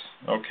all this.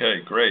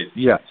 Okay, great.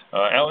 Yes.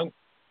 Alan?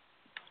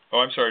 Oh,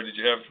 I'm sorry. Did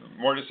you have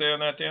more to say on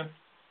that, Dan?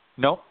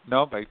 No,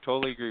 I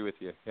totally agree with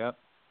you. Yeah.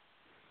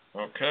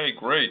 Okay,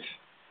 great.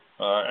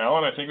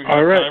 Alan, I think we have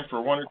time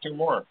for one or two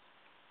more.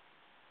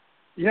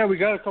 Yeah, we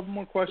got a couple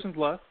more questions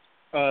left.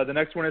 The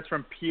next one is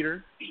from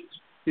Peter.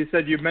 He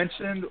said, you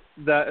mentioned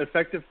that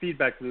effective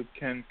feedback loop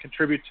can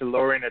contribute to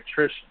lowering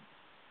attrition.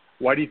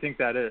 Why do you think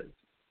that is?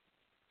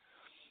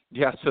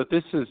 Yeah, so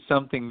this is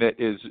something that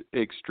is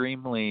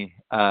extremely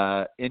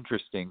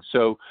interesting.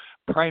 So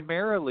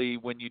primarily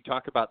when you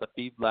talk about the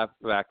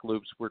feedback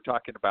loops, we're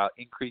talking about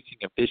increasing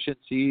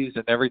efficiencies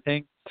and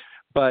everything,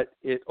 but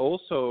it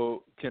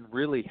also can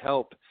really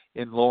help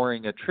in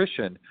lowering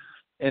attrition.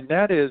 And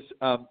that is,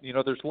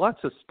 there's lots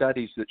of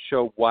studies that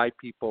show why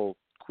people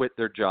quit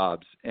their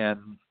jobs,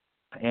 and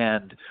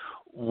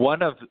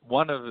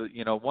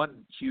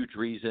one huge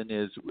reason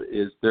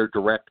is their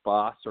direct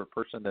boss or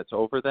person that's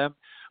over them.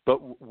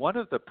 But one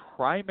of the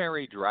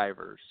primary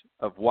drivers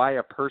of why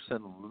a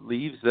person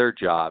leaves their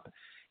job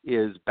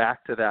is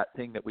back to that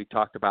thing that we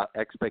talked about,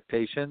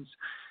 expectations,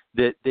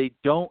 that they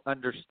don't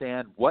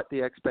understand what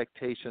the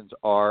expectations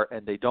are,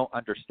 and they don't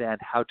understand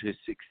how to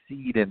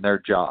succeed in their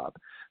job.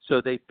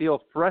 So they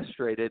feel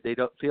frustrated. They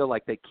don't feel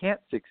like they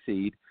can't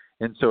succeed.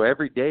 And so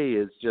every day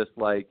is just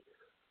like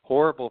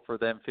horrible for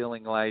them,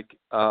 feeling like,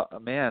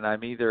 man,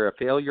 I'm either a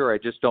failure or I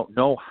just don't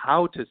know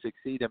how to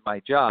succeed in my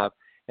job.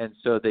 And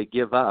so they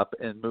give up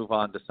and move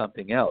on to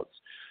something else.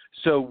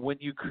 So when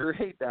you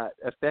create that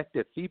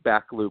effective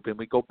feedback loop, and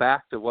we go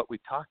back to what we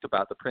talked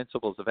about, the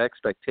principles of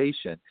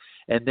expectation,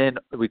 and then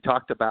we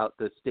talked about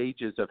the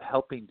stages of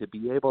helping to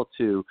be able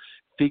to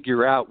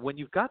figure out, when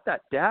you've got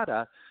that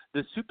data,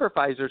 the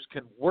supervisors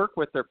can work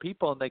with their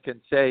people and they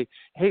can say,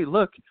 hey,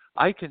 look,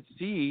 I can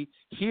see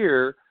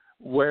here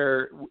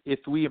where if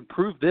we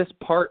improve this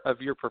part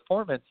of your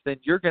performance, then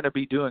you're going to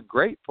be doing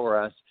great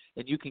for us.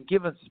 And you can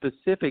give them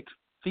specific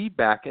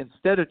feedback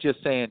instead of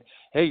just saying,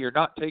 hey, you're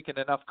not taking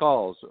enough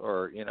calls,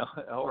 or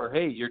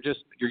hey, your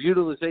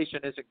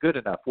utilization isn't good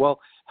enough. Well,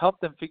 help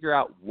them figure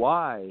out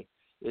why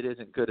it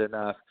isn't good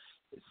enough,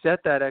 set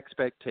that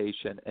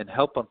expectation, and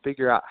help them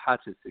figure out how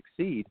to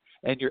succeed.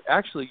 And your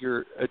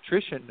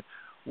attrition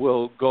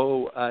will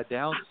go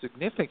down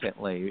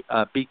significantly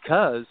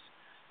because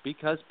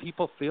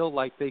people feel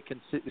like they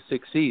can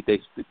succeed.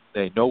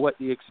 They know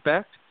what you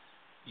expect.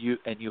 You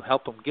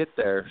help them get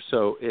there,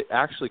 so it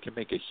actually can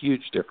make a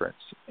huge difference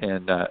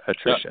in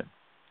attrition.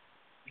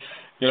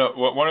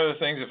 One of the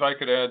things, if I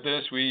could add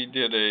this, we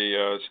did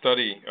a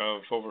study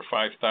of over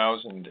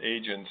 5,000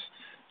 agents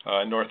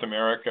in North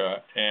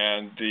America,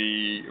 and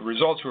the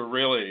results were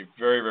really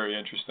very, very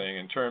interesting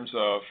in terms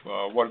of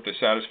what the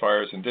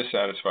satisfiers and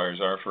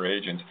dissatisfiers are for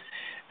agents.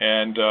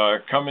 And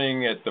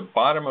coming at the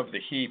bottom of the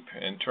heap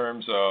in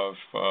terms of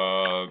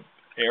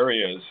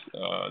areas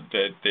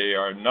that they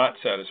are not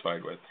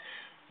satisfied with,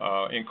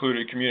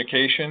 included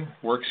communication,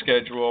 work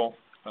schedule,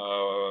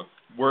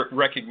 work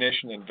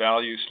recognition, and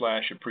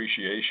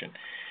value/appreciation.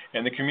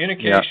 And the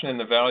communication and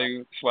the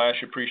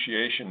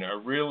value/appreciation are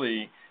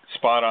really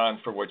spot on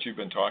for what you've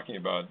been talking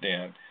about,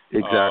 Dan.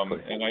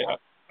 Exactly. And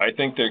I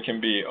think there can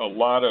be a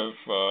lot of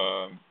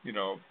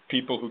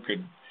people who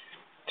could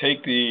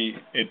take the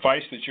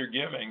advice that you're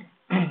giving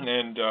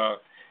and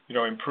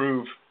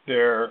improve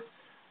their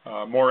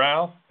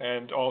morale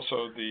and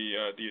also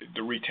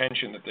the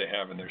retention that they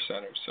have in their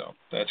centers. So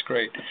that's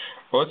great.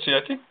 Well, let's see.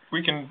 I think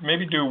we can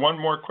maybe do one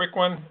more quick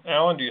one.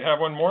 Alan, do you have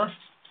one more?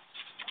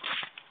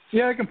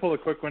 Yeah, I can pull a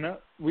quick one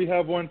up. We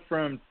have one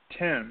from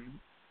Tim.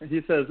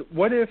 He says,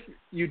 what if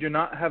you do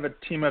not have a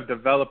team of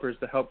developers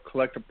to help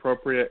collect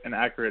appropriate and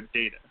accurate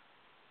data?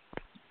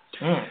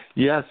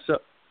 Yeah,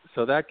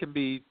 so that can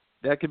be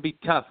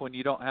tough when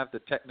you don't have the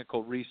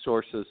technical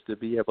resources to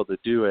be able to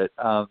do it.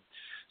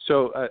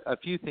 So a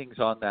few things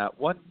on that.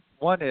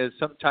 One is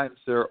sometimes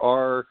there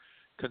are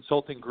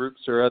consulting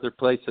groups or other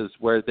places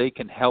where they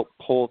can help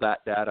pull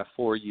that data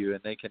for you,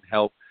 and they can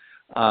help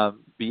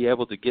be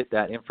able to get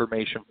that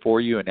information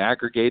for you and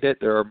aggregate it.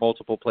 There are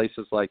multiple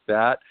places like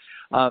that.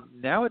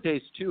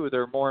 Nowadays, too,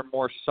 there are more and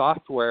more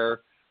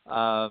software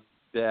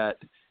that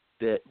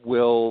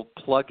will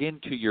plug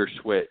into your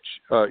switch,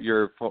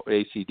 your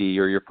ACD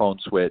or your phone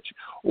switch,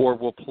 or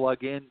will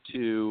plug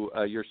into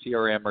your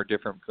CRM or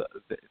different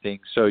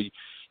things. So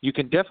you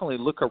can definitely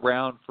look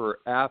around for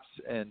apps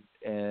and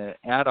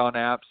add-on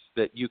apps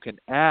that you can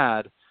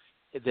add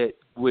that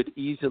would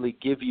easily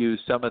give you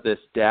some of this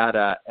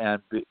data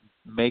and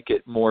make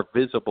it more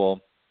visible.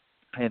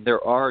 And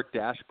there are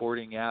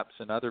dashboarding apps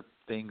and other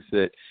things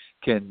that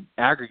can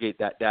aggregate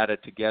that data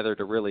together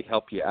to really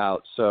help you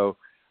out. So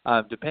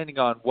depending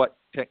on what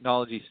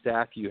technology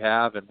stack you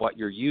have and what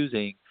you're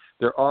using,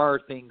 there are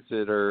things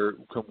that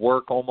can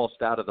work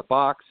almost out of the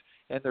box,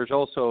 and there's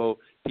also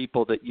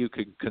people that you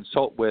can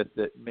consult with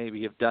that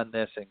maybe have done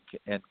this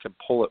and can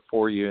pull it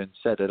for you and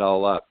set it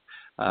all up.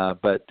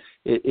 But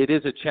it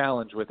is a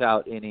challenge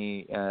without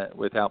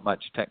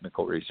much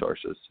technical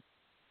resources.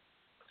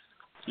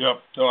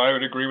 Yep. No, I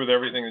would agree with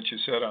everything that you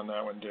said on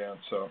that one, Dan.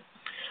 So,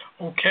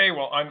 okay.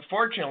 Well,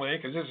 unfortunately,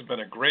 because this has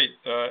been a great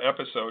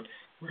episode,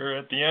 we're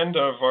at the end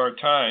of our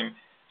time.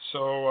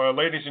 So,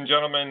 ladies and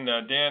gentlemen,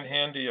 Dan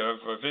Handy of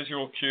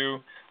Visual Q,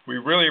 we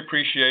really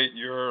appreciate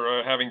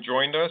your having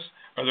joined us.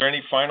 Are there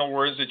any final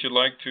words that you'd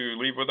like to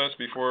leave with us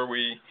before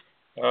we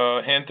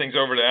hand things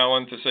over to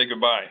Alan to say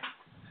goodbye?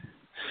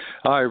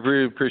 I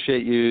really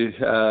appreciate you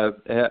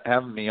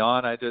having me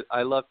on.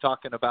 I love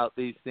talking about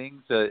these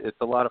things. It's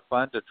a lot of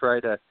fun to try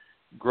to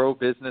grow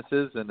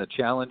businesses and the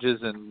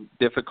challenges and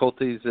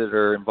difficulties that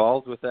are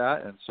involved with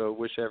that. And so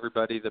wish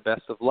everybody the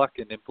best of luck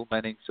in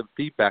implementing some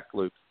feedback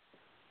loops.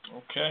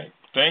 Okay.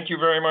 Thank you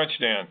very much,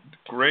 Dan.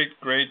 Great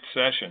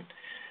session.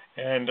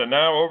 And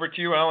now over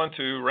to you, Alan,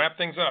 to wrap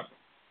things up.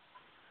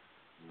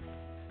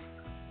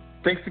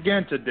 Thanks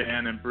again to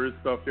Dan and Bruce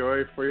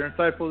Belfiore for your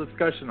insightful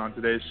discussion on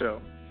today's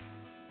show.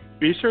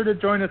 Be sure to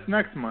join us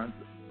next month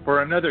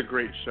for another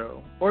great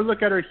show, or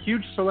look at our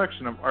huge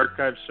selection of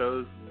archived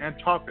shows and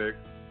topics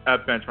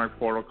at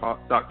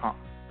benchmarkportal.com.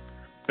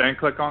 Then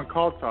click on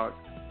Call Talk,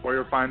 where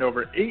you'll find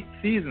over 8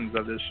 seasons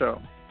of this show.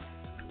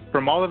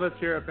 From all of us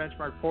here at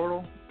Benchmark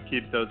Portal,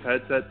 keep those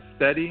headsets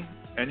steady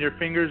and your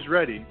fingers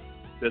ready.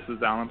 This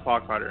is Alan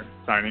Pockhotter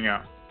signing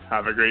out.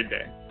 Have a great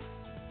day.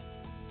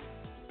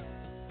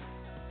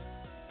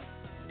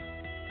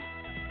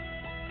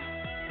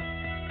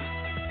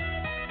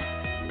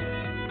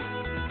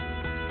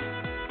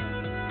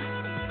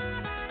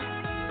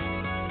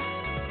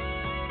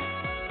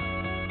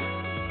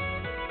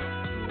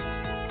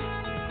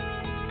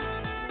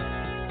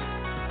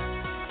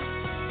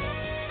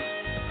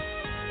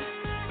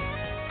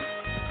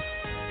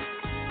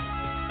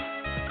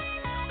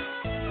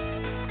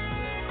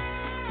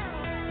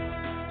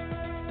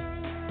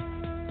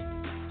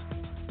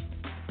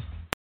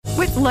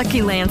 With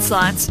Lucky Land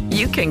Slots,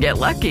 you can get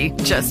lucky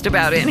just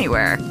about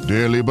anywhere.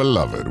 Dearly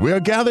beloved, we are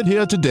gathered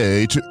here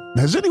today to...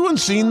 Has anyone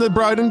seen the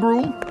bride and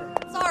groom?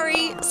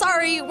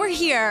 Sorry, we're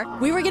here.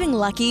 We were getting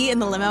lucky in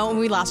the limo and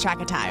we lost track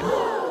of time.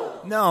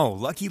 No,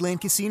 Lucky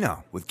Land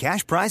Casino, with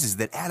cash prizes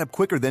that add up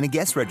quicker than a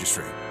guest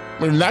registry.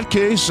 In that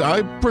case,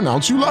 I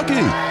pronounce you lucky.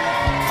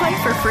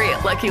 Play for free at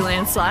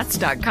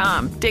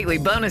LuckyLandSlots.com. Daily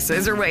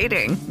bonuses are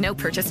waiting. No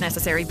purchase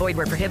necessary. Void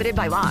where prohibited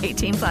by law.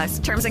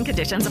 18+. Terms and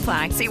conditions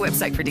apply. See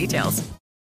website for details.